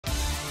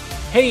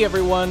Hey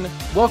everyone,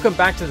 welcome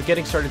back to the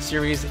Getting Started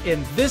series.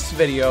 In this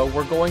video,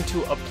 we're going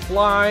to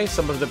apply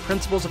some of the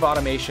principles of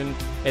automation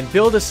and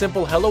build a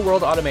simple Hello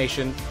World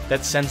automation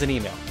that sends an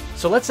email.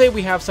 So let's say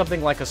we have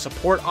something like a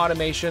support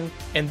automation,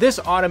 and this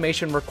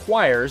automation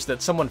requires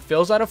that someone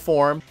fills out a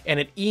form and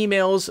it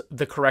emails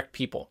the correct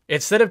people.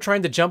 Instead of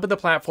trying to jump in the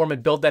platform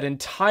and build that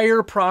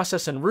entire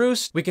process in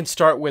Rewst, we can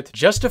start with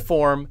just a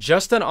form,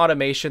 just an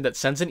automation that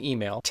sends an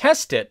email,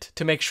 test it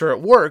to make sure it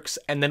works,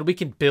 and then we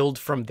can build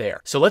from there.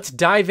 So let's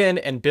dive in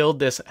and build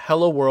this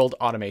Hello World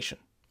automation.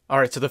 All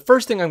right, so the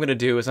first thing I'm going to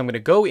do is I'm going to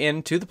go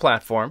into the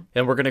platform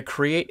and we're going to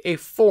create a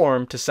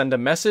form to send a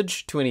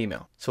message to an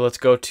email. So let's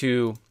go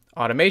to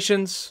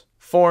Automations,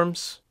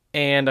 Forms,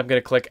 and I'm going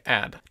to click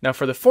Add. Now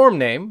for the form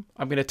name,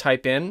 I'm going to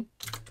type in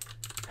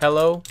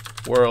Hello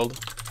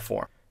World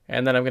Form.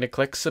 And then I'm going to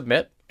click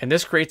Submit. And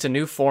this creates a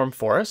new form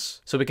for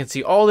us, so we can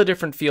see all the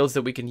different fields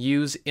that we can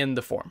use in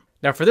the form.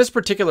 Now for this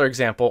particular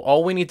example,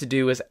 all we need to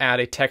do is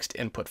add a text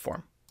input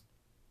form.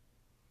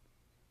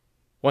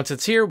 Once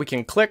it's here, we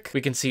can click.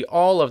 We can see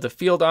all of the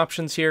field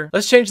options here.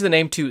 Let's change the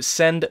name to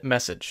Send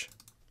Message.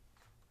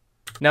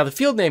 Now the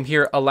field name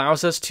here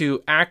allows us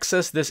to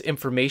access this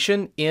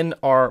information in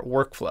our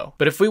workflow.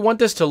 But if we want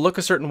this to look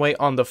a certain way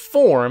on the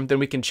form, then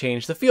we can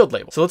change the field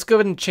label. So let's go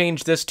ahead and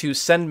change this to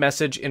Send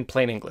Message in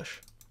plain English.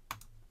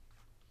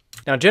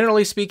 Now,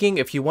 generally speaking,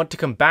 if you want to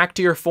come back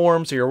to your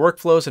forms or your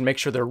workflows and make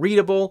sure they're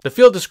readable, the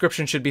field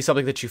description should be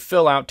something that you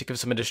fill out to give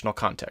some additional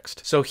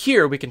context. So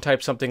here we can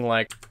type something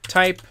like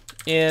type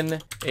in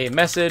a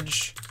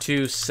message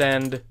to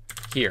send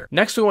here.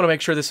 Next, we want to make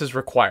sure this is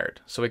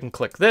required. So we can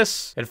click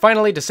this. And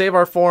finally, to save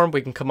our form,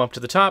 we can come up to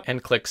the top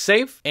and click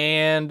Save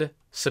and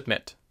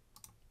Submit.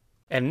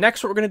 And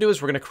next, what we're going to do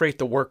is we're going to create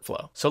the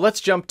workflow. So let's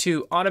jump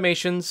to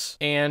Automations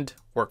and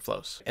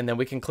Workflows. And then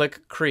we can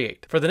click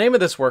Create. For the name of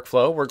this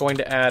workflow, we're going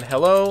to add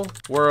Hello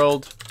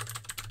World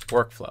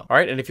Workflow. All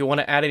right, and if you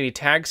want to add any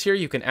tags here,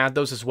 you can add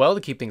those as well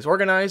to keep things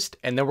organized.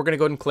 And then we're going to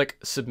go ahead and click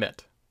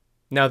Submit.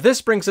 Now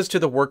this brings us to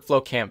the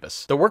workflow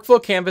canvas. The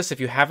workflow canvas, if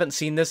you haven't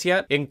seen this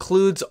yet,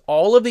 includes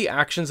all of the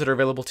actions that are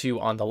available to you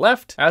on the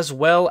left, as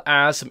well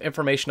as some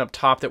information up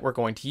top that we're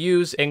going to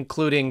use,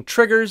 including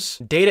triggers,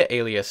 data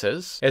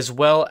aliases, as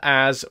well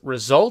as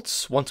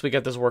results once we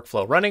get this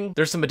workflow running.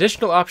 There's some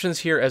additional options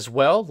here as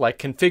well, like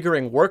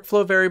configuring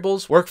workflow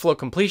variables, workflow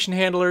completion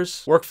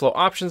handlers, workflow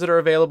options that are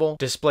available,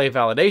 display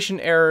validation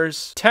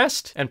errors,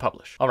 test, and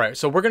publish. All right,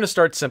 so we're going to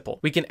start simple.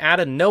 We can add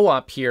a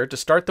no-op here to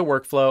start the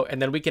workflow,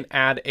 and then we can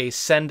add a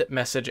send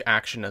message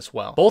action as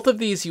well. Both of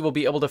these you will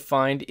be able to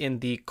find in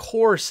the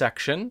core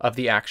section of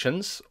the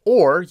actions,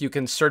 or you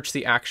can search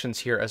the actions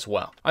here as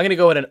well. I'm going to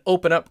go ahead and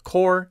open up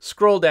core,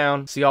 scroll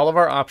down, see all of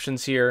our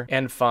options here,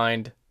 and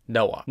find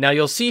no-op. Now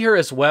you'll see here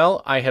as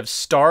well, I have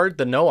starred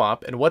the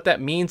no-op, and what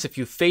that means if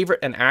you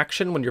favorite an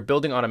action when you're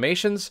building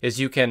automations is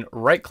you can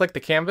right-click the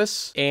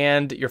canvas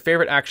and your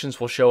favorite actions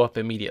will show up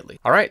immediately.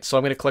 All right, so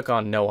I'm going to click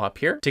on no-op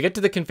here. To get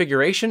to the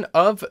configuration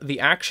of the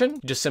action,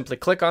 just simply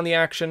click on the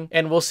action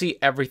and we'll see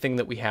everything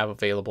that we have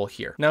available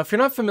here. Now, if you're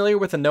not familiar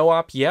with a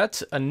no-op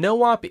yet, a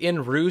no-op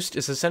in Rewst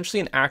is essentially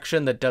an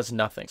action that does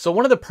nothing. So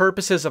one of the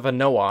purposes of a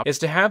no-op is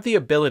to have the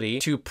ability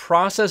to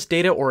process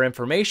data or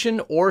information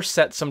or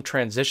set some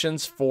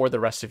transitions for the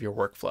rest of your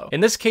workflow. In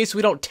this case,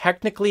 we don't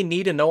technically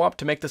need a no-op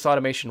to make this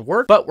automation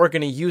work, but we're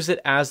going to use it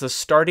as the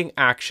starting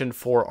action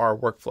for our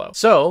workflow.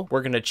 So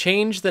we're going to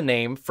change the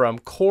name from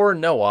core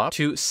no-op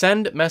to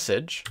send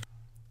message.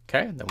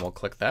 Okay, and then we'll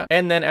click that.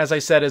 And then, as I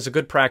said, as a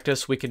good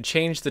practice, we can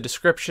change the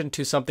description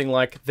to something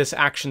like this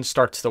action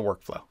starts the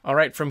workflow. All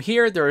right, from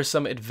here, there are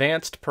some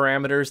advanced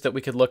parameters that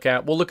we could look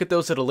at. We'll look at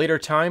those at a later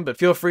time, but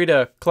feel free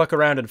to cluck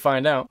around and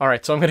find out. All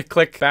right, so I'm going to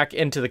click back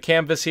into the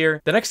canvas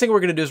here. The next thing we're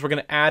going to do is we're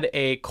going to add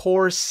a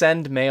core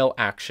send mail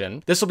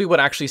action. This will be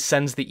what actually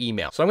sends the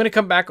email. So I'm going to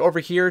come back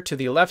over here to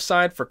the left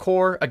side for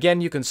core.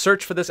 Again, you can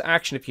search for this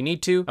action if you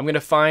need to. I'm going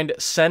to find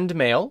send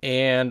mail,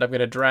 and I'm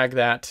going to drag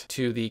that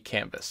to the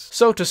canvas.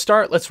 So to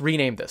start, let's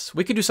rename this.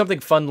 We could do something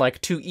fun like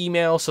to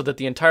email so that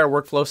the entire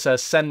workflow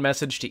says send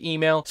message to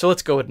email. So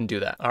let's go ahead and do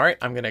that. All right,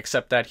 I'm going to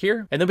accept that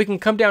here. And then we can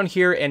come down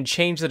here and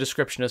change the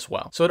description as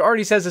well. So it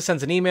already says it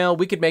sends an email.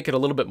 We could make it a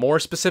little bit more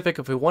specific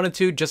if we wanted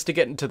to, just to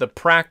get into the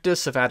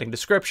practice of adding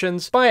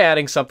descriptions by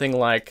adding something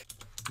like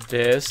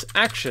this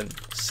action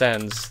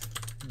sends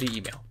the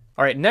email.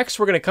 All right, next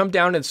we're going to come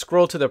down and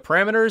scroll to the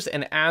parameters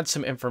and add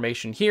some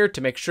information here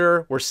to make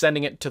sure we're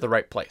sending it to the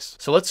right place.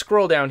 So let's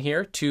scroll down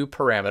here to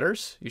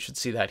parameters. You should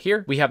see that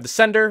here. We have the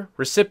sender,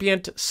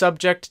 recipient,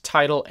 subject,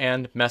 title,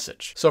 and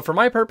message. So for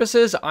my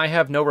purposes, I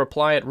have no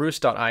reply at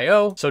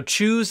rewst.io. So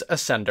choose a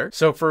sender.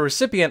 So for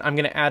recipient, I'm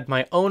going to add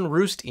my own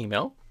Rewst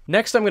email.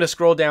 Next, I'm going to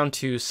scroll down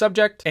to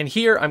subject, and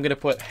here I'm going to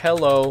put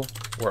hello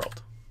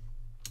world.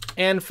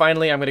 And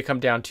finally, I'm going to come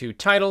down to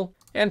title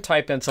and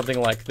type in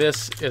something like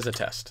this is a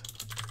test.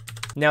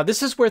 Now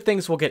this is where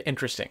things will get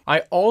interesting.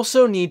 I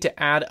also need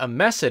to add a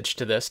message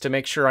to this to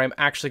make sure I'm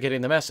actually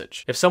getting the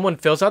message. If someone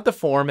fills out the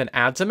form and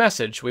adds a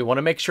message, we want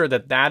to make sure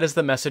that that is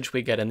the message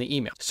we get in the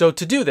email. So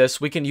to do this,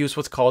 we can use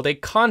what's called a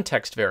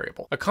context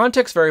variable. A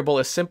context variable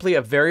is simply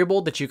a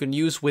variable that you can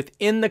use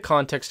within the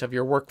context of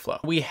your workflow.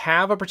 We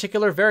have a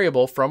particular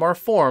variable from our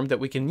form that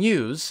we can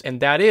use, and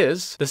that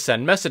is the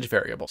send message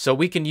variable. So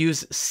we can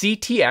use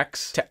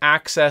CTX to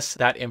access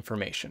that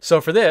information.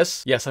 So for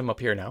this, yes, I'm up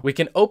here now, we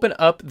can open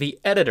up the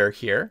editor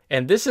here,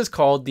 and this is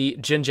called the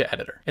Jinja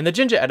editor. In the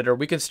Jinja editor,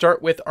 we can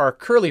start with our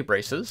curly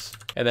braces,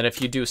 and then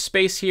if you do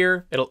space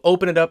here, it'll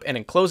open it up and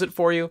enclose it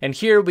for you. And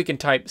here we can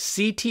type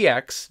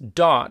CTX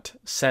dot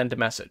send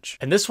message.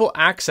 And this will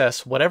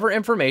access whatever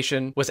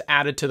information was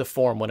added to the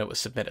form when it was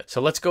submitted.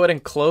 So let's go ahead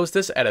and close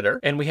this editor,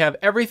 and we have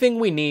everything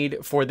we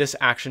need for this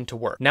action to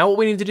work. Now what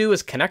we need to do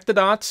is connect the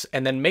dots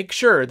and then make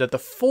sure that the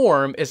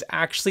form is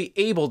actually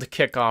able to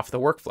kick off the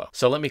workflow.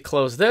 So let me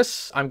close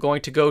this. I'm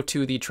going to go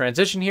to the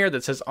transition here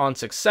that says on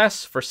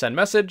success for send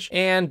message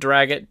and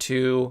drag it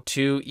to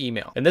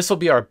email. And this will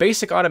be our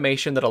basic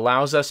automation that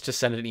allows us to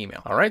send an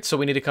email. All right, so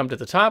we need to come to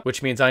the top,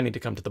 which means I need to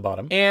come to the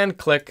bottom, and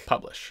click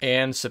publish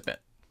and submit.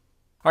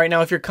 All right,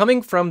 now if you're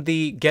coming from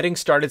the Getting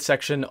Started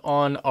section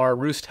on our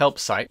Rewst help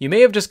site, you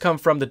may have just come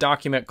from the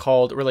document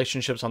called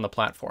Relationships on the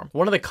Platform.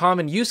 One of the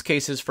common use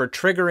cases for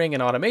triggering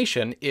an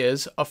automation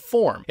is a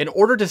form. In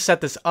order to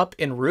set this up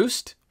in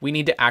Rewst, we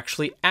need to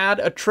actually add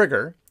a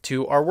trigger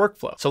to our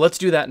workflow. So let's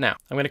do that now.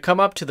 I'm going to come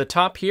up to the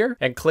top here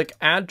and click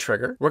Add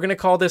Trigger. We're going to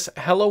call this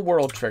Hello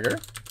World Trigger.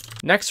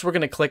 Next, we're going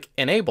to click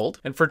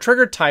Enabled, and for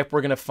trigger type, we're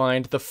going to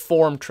find the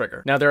form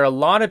trigger. Now, there are a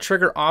lot of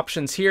trigger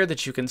options here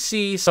that you can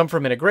see, some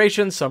from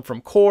integration, some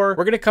from core.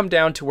 We're going to come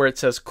down to where it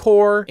says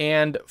core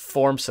and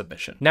form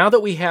submission. Now that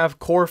we have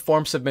core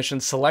form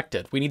submission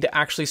selected, we need to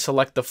actually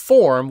select the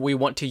form we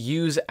want to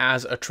use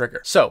as a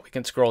trigger. So we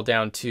can scroll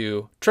down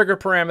to trigger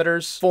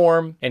parameters,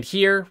 form, and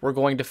here we're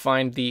going to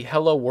find the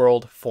Hello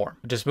World form.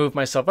 Just move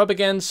myself up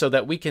again so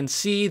that we can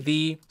see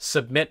the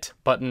submit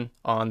button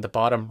on the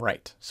bottom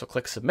right. So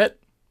click submit.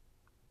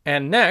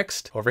 And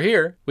next, over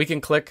here, we can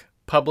click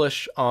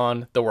Publish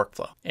on the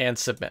workflow and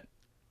submit.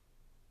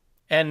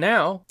 And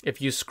now,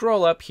 if you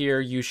scroll up here,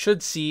 you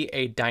should see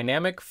a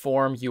dynamic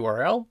form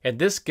URL, and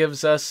this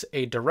gives us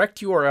a direct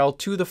URL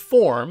to the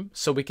form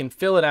so we can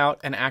fill it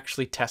out and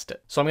actually test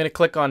it. So I'm going to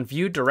click on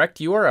View Direct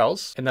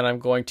URLs, and then I'm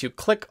going to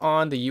click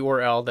on the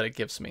URL that it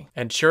gives me.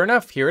 And sure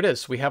enough, here it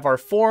is. We have our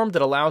form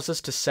that allows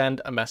us to send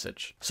a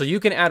message. So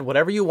you can add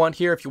whatever you want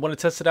here if you want to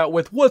test it out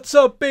with "What's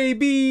up,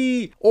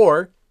 baby?"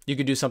 Or you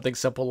could do something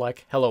simple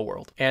like "Hello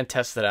World" and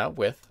test it out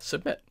with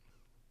submit.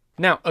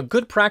 Now, a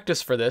good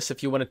practice for this,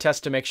 if you want to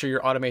test to make sure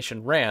your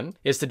automation ran,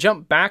 is to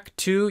jump back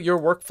to your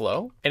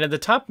workflow, and in the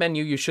top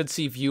menu, you should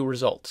see View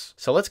Results.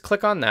 So let's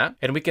click on that,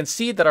 and we can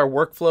see that our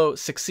workflow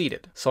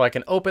succeeded. So I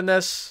can open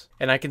this,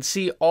 and I can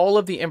see all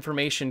of the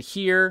information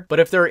here. But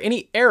if there are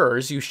any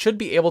errors, you should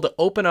be able to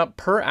open up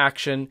per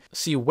action,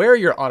 see where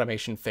your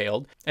automation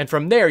failed, and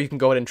from there you can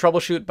go ahead and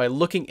troubleshoot by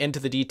looking into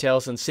the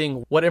details and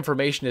seeing what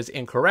information is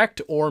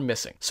incorrect or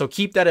missing. So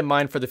keep that in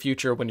mind for the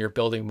future when you're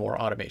building more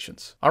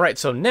automations. All right,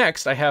 so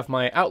next I have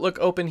my Outlook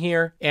open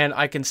here, and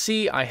I can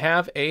see I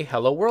have a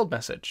Hello World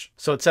message.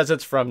 So it says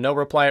it's from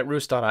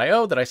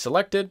noreply@rewst.io that I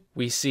selected.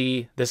 We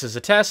see this is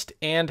a test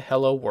and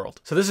Hello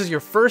World. So this is your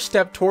first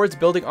step towards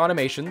building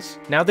automations.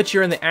 Now that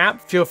you're in the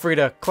app, feel free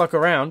to cluck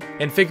around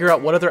and figure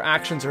out what other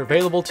actions are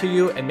available to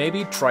you and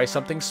maybe try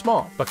something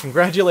small. But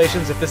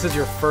congratulations if this is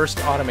your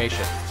first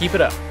automation. Keep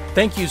it up.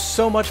 Thank you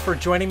so much for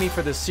joining me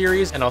for this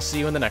series, and I'll see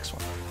you in the next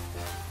one.